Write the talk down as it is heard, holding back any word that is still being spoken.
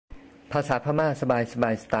ภาษาพม่าสบา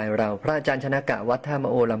ยสไตล์เราพระอาจารย์ชนกะวัดท่ามะ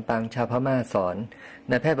โอลำปางชาวพม่าสอน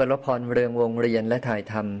นายแพทย์วรพรเรืองวงเรียนและถ่าย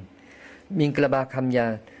ทำมิงกระบาคำยา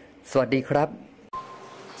สวัสดีครับ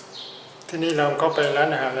ที่นี่เราเข้าไปร้าน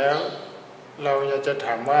อาหารแล้วเราอยากจะถ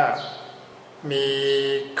ามว่ามี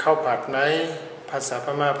ข้าวผัดไหมภาษาพ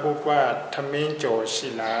ม่าพูดว่าทเมนโจชิ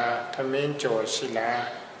ลาทเมนโจชิลา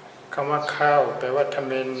คำว่าข้าวแปลว่าทเ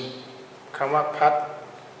มนคำว่าพัด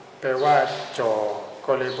แปลว่าโจ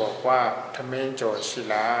ก็เลยบอกว่าทเมนโจชิ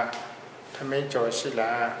ลาทเมนโจชิล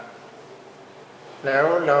าแล้ว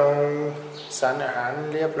เราสารอาหาร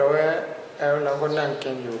เรียบร้อยแล้วเราก็นั่ง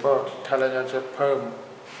กินอยู่ก็ถ้าเราจะเพิ่ม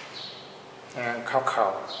ข้าวเข่า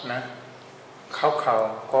นะข้าวเข่า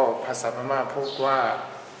ก็ภาษาพม่าพูดว่า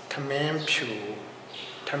ทเมนผิว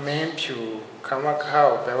ทเมนผิวคำว่าข้าว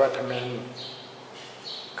แปลว่าทเมน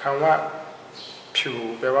คำว่าผิว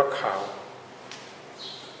แปลว่าขาว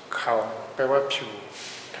ขาวแปลว่าผิว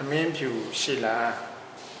ทเมนผิวศิลา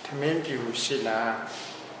ทเมนผิวศิลา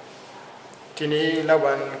ทีนี้ระห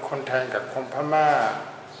ว่างคนไทยกับคนพ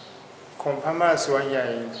ม่าส่วนใหญ่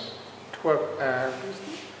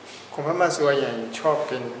คนพม่าส่วนใหญ่ชอบ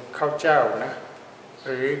กินข้าวเจ้านะห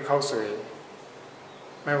รือข้าวสวย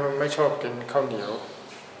ไม่ชอบกินข้าวเหนีย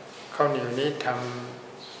วนี้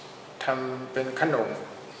ทำเป็นขนม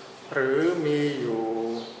หรือมีอยู่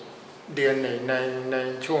เดือนหนึ่งใน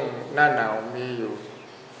ช่วงหน้าหนาวมีอยู่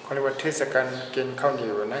เขาเรียกว่าเทศกาลกินข้าวเหนี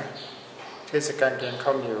ยวนะเทศกาลกินข้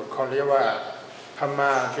าวเหนียวเขาเรียกว่าพม่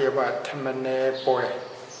าเรียกว่าธรรมเนปอย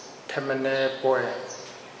ธรรมเนปอย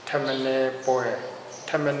ธรรมเนปอย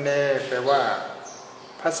ธรรมเนแปลว่า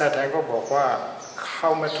ภาษาไทยก็บอกว่าเข้า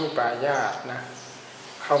มัทุปายาตนะ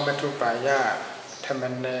เข้ามัทุปายาตธรรม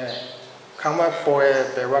เนคำว่าปอย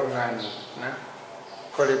แปลว่างานนะ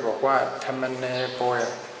ก็เลยบอกว่าธรรมเนปอย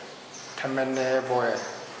ธรรมเนปอย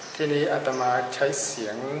ที่นี้อาตมาใช้เสี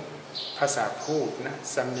ยงภาษาพูดนะ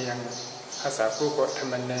สำเนียงภาษาพูดก็ธร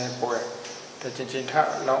รมเนปอยแต่จริงๆถ้า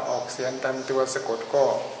เราออกเสียงตามตัวสะกดก็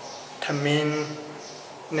ธรรมิน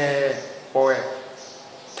เนปอย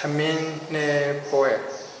ธรรมินเนปอย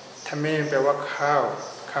ธรรมินแปลว่าข้าว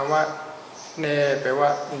คำว่าเนแปลว่า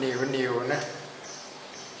เหนียวนะ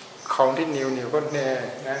ของที่เหนียวก็เน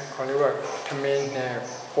นะเขาเรียกว่าธรรมินเน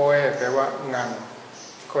ปอยแปลว่างาน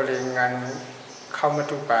ก็เลยงานเข้ามั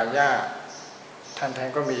ทุปายาทางไทย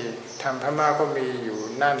ก็มีทางพม่าก็มีอยู่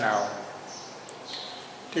หน้าหนาว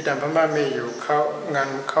ที่ทางพม่ามีอยู่งาน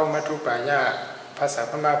เข้ามัทุปายาภาษา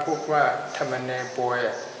พม่าพูดว่าธรรมเนปอย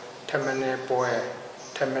ธรรมเนปอย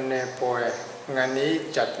ธรรมเนปอยงานนี้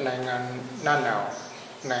จัดในงานหน้าหนาว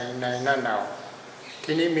ในหน้าหนาว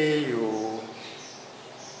ที่นี้มีอยู่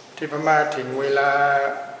ที่พม่าถึงเวลา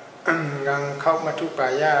งานเข้ามัทุปา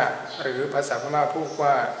ยาหรือภาษาพม่าพูดว่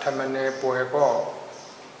าธรรมเนปอยก็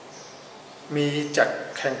มีจัด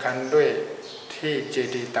แข่งขันด้วยที่เจ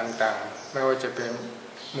ดีย์ต่างๆไม่ว่าจะเป็น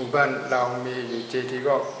หมู่บ้านเรามีอยู่เจดีย์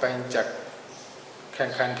ก็ไปจัดแข่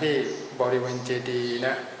งขันที่บริเวณเจดีย์น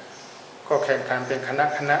ะก็แข่งขันเป็นคณ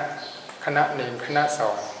ะหนึ่งคณะสอ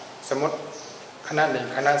งสมมติคณะหนึ่ง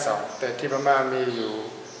คณะสองแต่ที่พม่ามีอยู่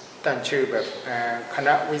ตั้งชื่อแบบคณ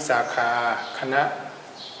ะวิสาขาคณะ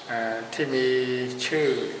ที่มีชื่อ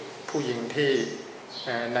ผู้หญิงที่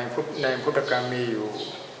ในพุทธกาลมีอยู่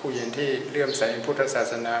ผู้หญิงที่เลื่อมใสพุทธศา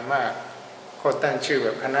สนามากก็ตั้งชื่อแบ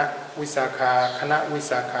บคณะวิสาข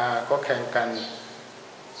าก็แข่งกัน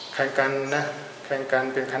นะแข่งกัน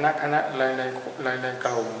เป็นคณะหลายก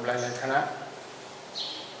ลุ่มหลายคณะ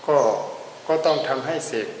ก็ต้องทำให้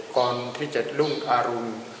เสร็จก่อนที่จะรุ่งอรุณ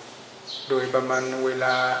โดยประมาณเวล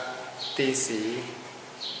าตีสี่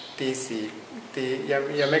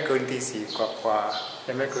ยังไม่เกินตีสี่กว่า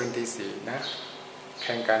ยังไม่เกินตีสี่นะแ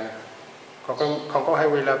ข่งกันเขาก็ให้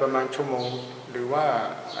เวลาประมาณชั่วโมงหรือว่า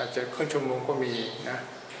อาจจะครึ่งชั่วโมงก็มีนะ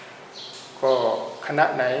ก็คณะ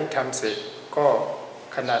ไหนทำเสร็จก็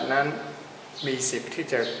ขนาดนั้นมีสิทธิ์ที่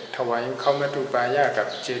จะถวายเข้ามัทุปายากับ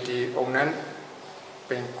เจดีย์องค์นั้นเ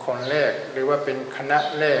ป็นคนแรกหรือว่าเป็นคณะ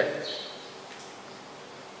แรก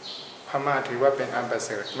พม่าถือว่าเป็นอันประเ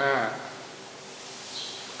สริฐมาก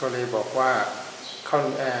ก็เลยบอกว่า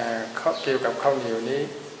เกี่ยวกับข้าวเหนียวนี้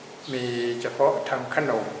มีเฉพาะทำข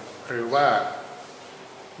นมหรือว่า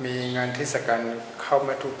มีงานเทศกาลเข้า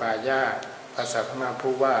มัทุปายาภาษาพม่าพู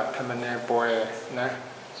ดว่าธรรมเนปอยนะ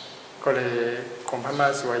ก็เลยคนพม่า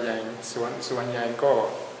ส่วนใหญ่ก็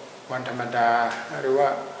วันธรรมดาหรือว่า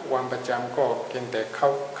วันประจำก็กินแต่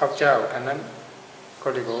ข้าวเจ้าเท่านั้นก็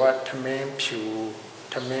เลยบอกว่าทเมนผิว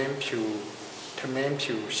ทเมน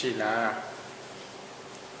ผิวศิลา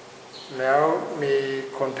แล้วมี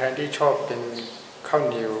คนไทยที่ชอบกินข้าว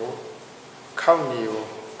เหนียว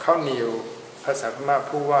ภาษาพม่า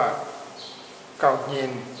พูดว่าเกาเฮีย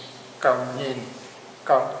น เกาเย็นเ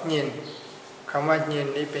กาเย็นคำว่าเย็น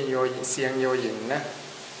นี้เป็นโยเสียงโยหญิงนะ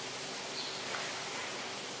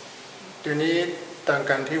ตัวนี้ต่าง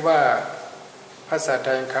กันที่ว่าภาษาไท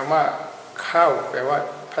ยคำว่าข้าวแปลว่า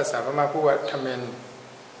ภาษาพม่าพูดว่าทเมน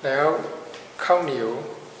แล้วข้าวเหนียว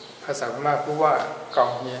ภาษาพม่าพูดว่าเกา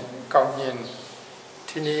เย็น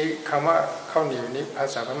ทีนี้คำว่าข้าวเหนียวนี้ภา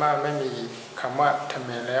ษาพม่าไม่มีคำว่าทเม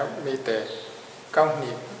นแล้วมีแต่เกาเหนี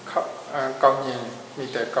ยวเกาเย็นมี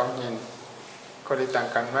แต่เกาเย็นก็เลยต่าง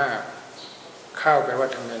กันมากข้าวแปลว่า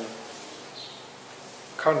ทเมน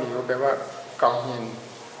ข้าวเหนียวแปลว่าเกาเย็น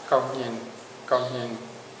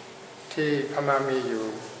ที่พม่ามีอยู่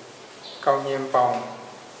เกาเย็นปอง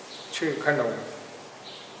ชื่อขนม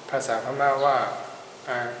ภาษาพม่าว่า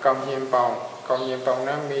เกาเย็นปอง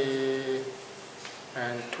นั้นมี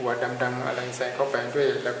ถั่วดำๆอะไรใส่เข้าไปด้วย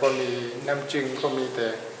แล้วก็มีน้ำจึงก็มีแต่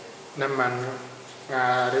น้ำมันงา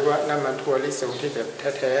หรือว่าน้ำมันถั่วลิสงที่แบบ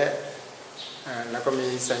แท้ๆแล้วก็มี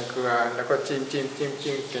ใส่เกลือแล้วก็จิ้ม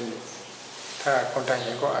กินถ้าคนไทยเ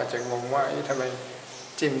ห็นก็อาจจะงงว่าทำไม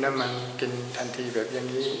จิ้มน้ำมันกินทันทีแบบอย่าง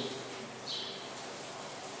นี้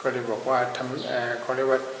ก็เลยบอกว่าเขาเรียก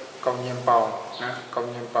ว่ากองเยียมเปานะกอง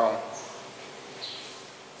เยียมเปา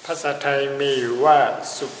ภาษาไทยมีอยู่ว่า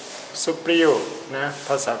ซุปเปรี้ยวนะภ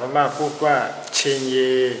าษาพม่าพูดว่าชินเ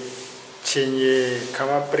ยค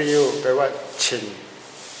ำว่าเปรี้ยวแปลว่าชิน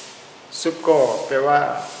ซุปก็แปลว่า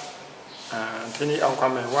ที่นี้เอาควา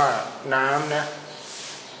มหมายว่าน้ำนะ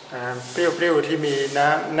เปรี้ยวที่มี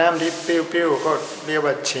น้ำที่เปรี้ยวก็เรียก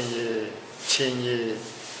ว่าชินเย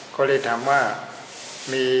ก็เลยถามว่า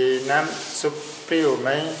มีน้ำซุปเปรี้ยวไหม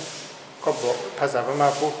ก็บอกภาษาพม่า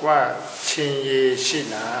พูดว่าชินเยชิ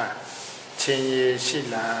ลา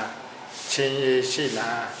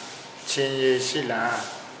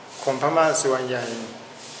คนพม่าส่วนใหญ่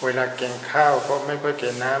เวลากินข้าวก็ไม่ค่อยกิ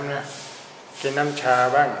นน้ำนะกินน้ำชา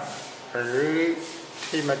บ้างหรือ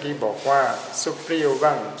ที่เมื่อกี้บอกว่าซุปเปรี้ยว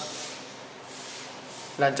บ้าง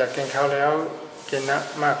หลังจากกินข้าวแล้วกินน้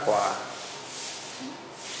ำมากกว่า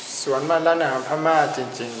ส่วนมากร้านอาหารพม่าจ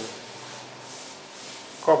ริง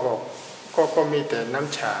ๆก็บอกก็มีแต่น้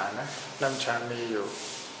ำชานะน้ำชามีอยู่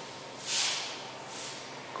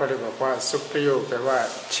ก็เลยบอกว่าซุปเปรี้ยวแปลว่า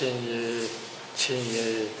ชินเย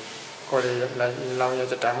ก็เลยเราอยาก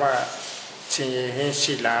จะถามว่าชินเย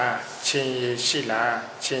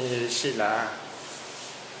ชิลา